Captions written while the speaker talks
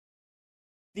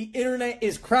The internet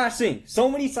is crashing. So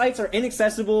many sites are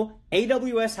inaccessible.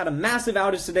 AWS had a massive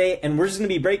outage today, and we're just going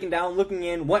to be breaking down, looking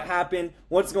in what happened,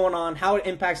 what's going on, how it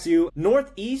impacts you.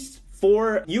 Northeast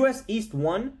for US East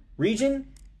 1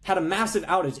 region had a massive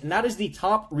outage, and that is the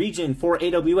top region for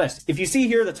AWS. If you see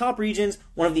here, the top regions,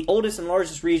 one of the oldest and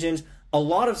largest regions, a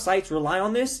lot of sites rely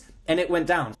on this, and it went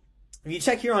down. If you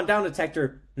check here on Down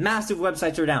Detector, massive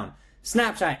websites are down.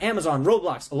 Snapchat, Amazon,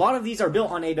 Roblox, a lot of these are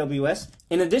built on AWS.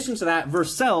 In addition to that,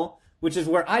 Vercel, which is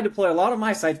where I deploy a lot of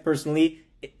my sites personally,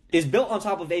 is built on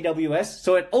top of AWS,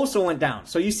 so it also went down.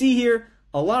 So you see here,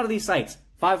 a lot of these sites,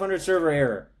 500 server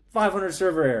error, 500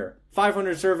 server error,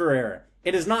 500 server error.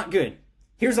 It is not good.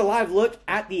 Here's a live look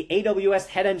at the AWS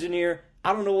head engineer.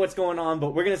 I don't know what's going on,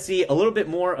 but we're going to see a little bit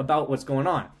more about what's going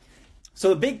on. So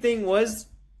the big thing was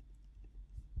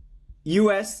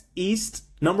US East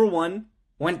 #1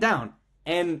 went down,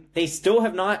 and they still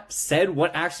have not said what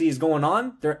actually is going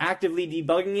on. They're actively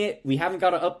debugging it. We haven't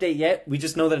got an update yet. We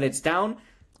just know that it's down.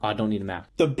 I don't need a map.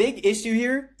 The big issue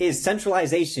here is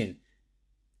centralization.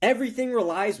 Everything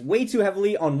relies way too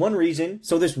heavily on one region.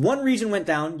 So this one region went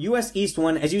down, US East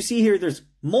 1. As you see here, there's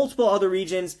multiple other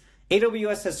regions.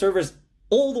 AWS has servers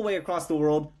all the way across the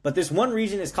world, but this one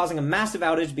region is causing a massive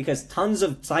outage because tons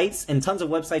of sites and tons of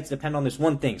websites depend on this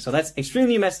one thing. So that's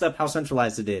extremely messed up how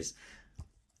centralized it is.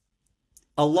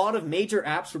 A lot of major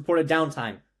apps reported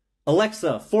downtime.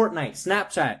 Alexa, Fortnite,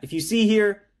 Snapchat. If you see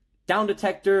here, Down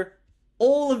Detector,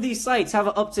 all of these sites have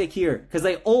an uptick here because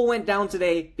they all went down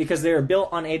today because they are built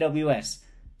on AWS.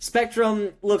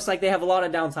 Spectrum looks like they have a lot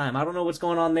of downtime. I don't know what's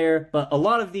going on there, but a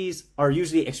lot of these are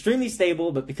usually extremely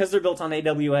stable, but because they're built on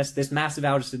AWS, this massive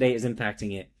outage today is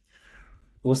impacting it.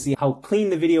 We'll see how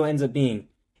clean the video ends up being.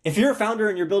 If you're a founder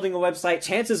and you're building a website,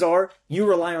 chances are you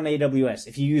rely on AWS.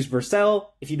 If you use Vercel,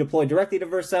 if you deploy directly to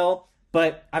Vercel,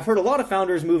 but I've heard a lot of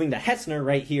founders moving to Hetzner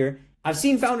right here. I've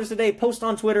seen founders today post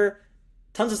on Twitter,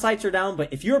 tons of sites are down,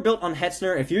 but if you're built on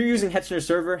Hetzner, if you're using Hetzner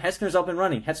server, Hetzner's up and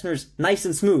running. Hetzner's nice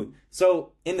and smooth.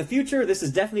 So in the future, this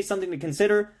is definitely something to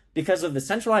consider because of the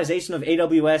centralization of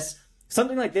AWS.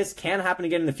 Something like this can happen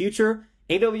again in the future.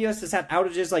 AWS has had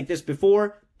outages like this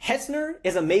before. Hetzner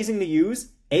is amazing to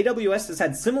use. AWS has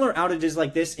had similar outages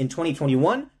like this in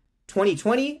 2021,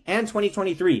 2020, and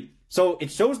 2023. So it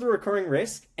shows the recurring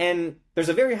risk, and there's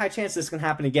a very high chance this can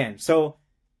happen again. So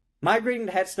migrating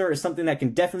to Hetzner is something that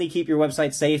can definitely keep your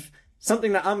website safe,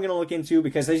 something that I'm going to look into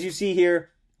because as you see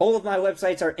here, all of my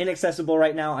websites are inaccessible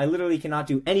right now. I literally cannot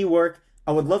do any work.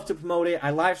 I would love to promote it.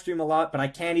 I live stream a lot, but I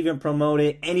can't even promote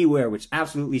it anywhere, which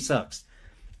absolutely sucks.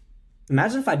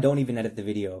 Imagine if I don't even edit the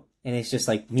video and it's just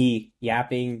like me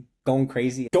yapping, going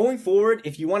crazy. Going forward,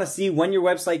 if you want to see when your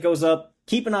website goes up,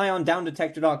 keep an eye on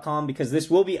downdetector.com because this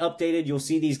will be updated. You'll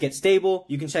see these get stable.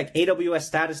 You can check AWS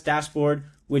status dashboard,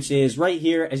 which is right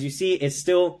here. As you see, it's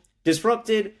still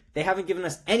disrupted. They haven't given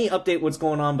us any update what's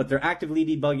going on, but they're actively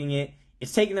debugging it.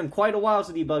 It's taken them quite a while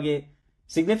to debug it.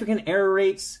 Significant error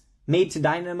rates made to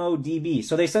DynamoDB.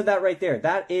 So they said that right there.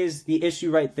 That is the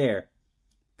issue right there.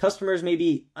 Customers may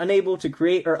be unable to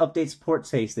create or update support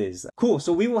cases. Cool.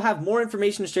 So we will have more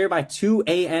information to share by 2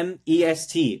 a.m.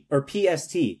 EST or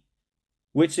PST,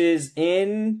 which is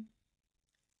in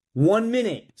 1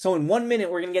 minute. So in 1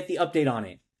 minute, we're going to get the update on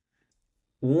it.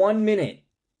 1 minute.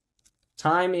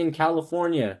 Time in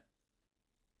California.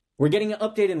 We're getting an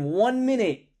update in 1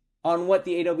 minute on what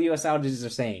the AWS outages are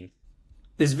saying.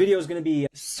 This video is going to be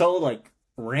so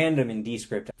random in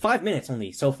Descript. 5 minutes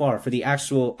only so far for the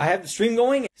actual. I have the stream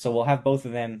going, so we'll have both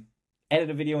of them.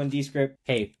 Edit a video in Descript.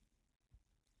 Hey,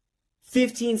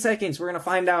 15 seconds. We're going to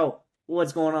find out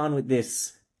what's going on with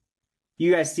this.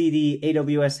 You guys see the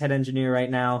AWS head engineer right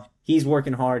now. He's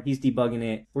working hard. He's debugging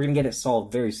it. We're going to get it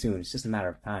solved very soon. It's just a matter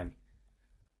of time.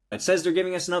 It says they're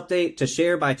giving us an update to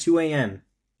share by 2 a.m.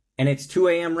 And it's 2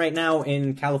 a.m. right now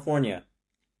in California.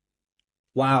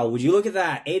 Wow, would you look at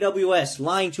that? AWS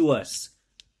lying to us.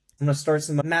 I'm going to start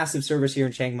some massive servers here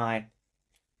in Chiang Mai.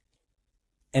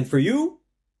 And for you,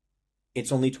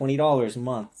 it's only $20 a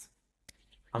month.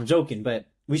 I'm joking, but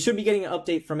we should be getting an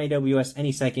update from AWS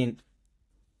any second.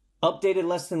 Updated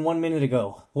less than 1 minute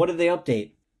ago. What did they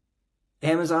update?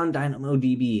 Amazon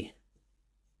DynamoDB.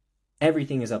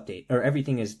 Everything is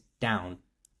everything is down.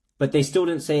 But they still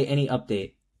didn't say any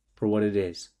update for what it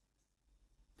is.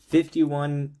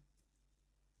 51.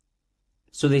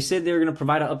 So they said they were going to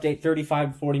provide an update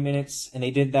 35 to 40 minutes, and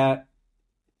they did that.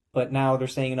 But now they're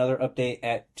saying another update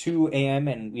at 2 a.m.,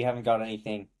 and we haven't got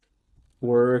anything.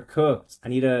 We're cooked. I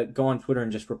need to go on Twitter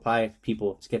and just reply to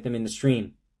people to get them in the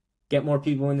stream. Get more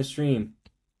people in the stream.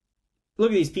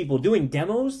 Look at these people doing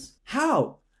demos.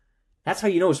 How? That's how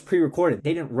you know it's pre-recorded.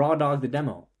 They didn't raw dog the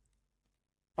demo.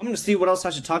 I'm gonna see what else I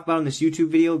should talk about in this YouTube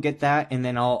video, get that, and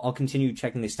then I'll continue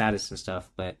checking the status and stuff.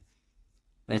 But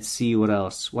let's see what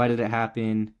else. Why did it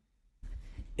happen?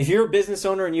 If you're a business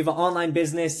owner and you have an online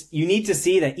business, you need to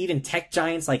see that even tech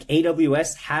giants like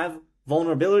AWS have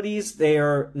vulnerabilities. They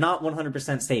are not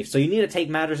 100% safe. So you need to take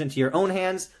matters into your own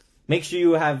hands. Make sure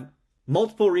you have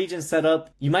multiple regions set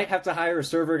up. You might have to hire a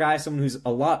server guy, someone who's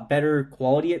a lot better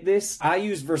quality at this. I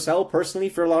use Vercel personally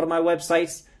for a lot of my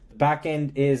websites. The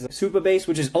backend is Supabase,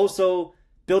 which is also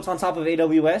built on top of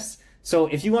AWS. So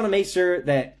if you want to make sure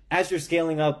that as you're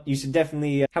scaling up, you should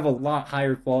definitely have a lot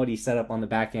higher quality setup on the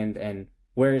backend and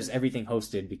where is everything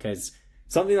hosted, because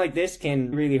something like this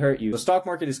can really hurt you. The stock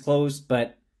market is closed,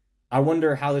 but I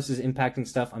wonder how this is impacting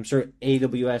stuff. I'm sure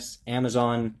AWS,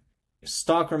 Amazon,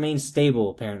 stock remains stable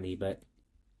apparently, but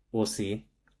we'll see.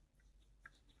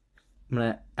 I'm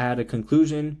going to add a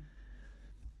conclusion.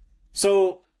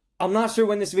 So I'm not sure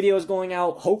when this video is going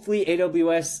out. Hopefully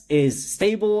AWS is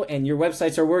stable and your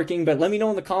websites are working, but let me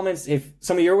know in the comments if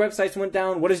some of your websites went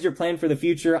down. What is your plan for the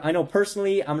future? I know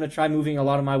personally, I'm going to try moving a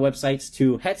lot of my websites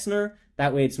to Hener.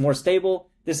 That way it's more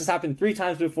stable. This has happened 3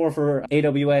 times before for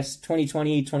AWS,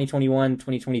 2020, 2021,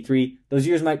 2023. Those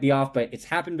years might be off, but it's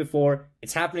happened before.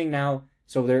 It's happening now.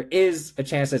 So there is a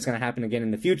chance that it's going to happen again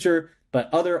in the future, but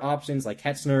other options like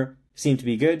Hener seem to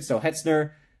be good. So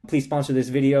Hener, please sponsor this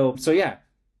video. So yeah.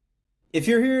 If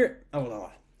you're here,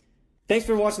 thanks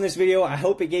for watching this video. I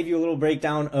hope it gave you a little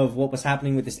breakdown of what was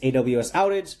happening with this AWS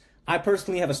outage. I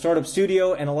personally have a startup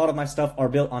studio and a lot of my stuff are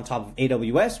built on top of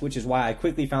AWS, which is why I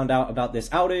quickly found out about this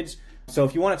outage. So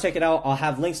if you want to check it out, I'll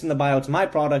have links in the bio to my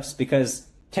products, because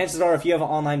chances are if you have an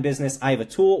online business, I have a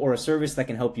tool or a service that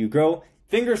can help you grow.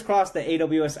 Fingers crossed the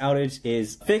AWS outage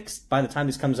is fixed by the time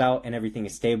this comes out and everything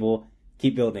is stable.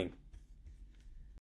 Keep building.